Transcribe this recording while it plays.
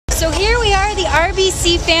So here we are, the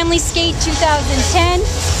RBC Family Skate 2010.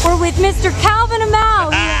 We're with Mr. Calvin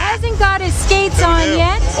Amal, who hasn't got his skates on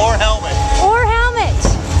yet. Or helmet. Or helmet.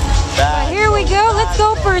 But here we go. Let's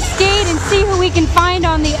go for a skate and see who we can find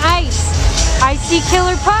on the ice. I see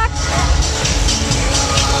Killer Puck.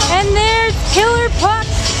 And there's Killer Puck.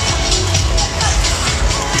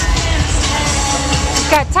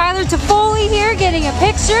 We've got Tyler Toffoli here getting a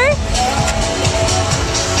picture.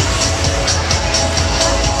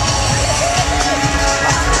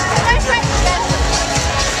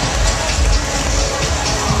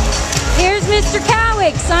 Here's Mr.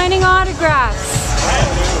 Cowick signing autographs.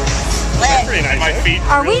 That's pretty nice. My feet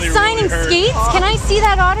Are we signing skates? Can I see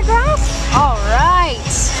that autograph? All right.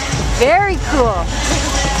 Very cool.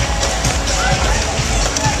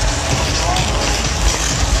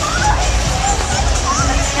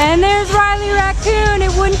 And there's Riley Raccoon.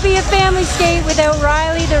 It wouldn't be a family skate without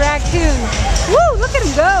Riley the Raccoon. Woo, look at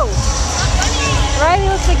him go. Riley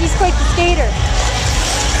looks like he's quite the skater.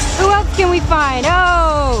 Who else can we find?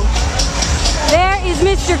 Oh, there is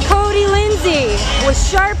Mr. Cody Lindsay with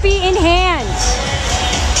Sharpie in hand.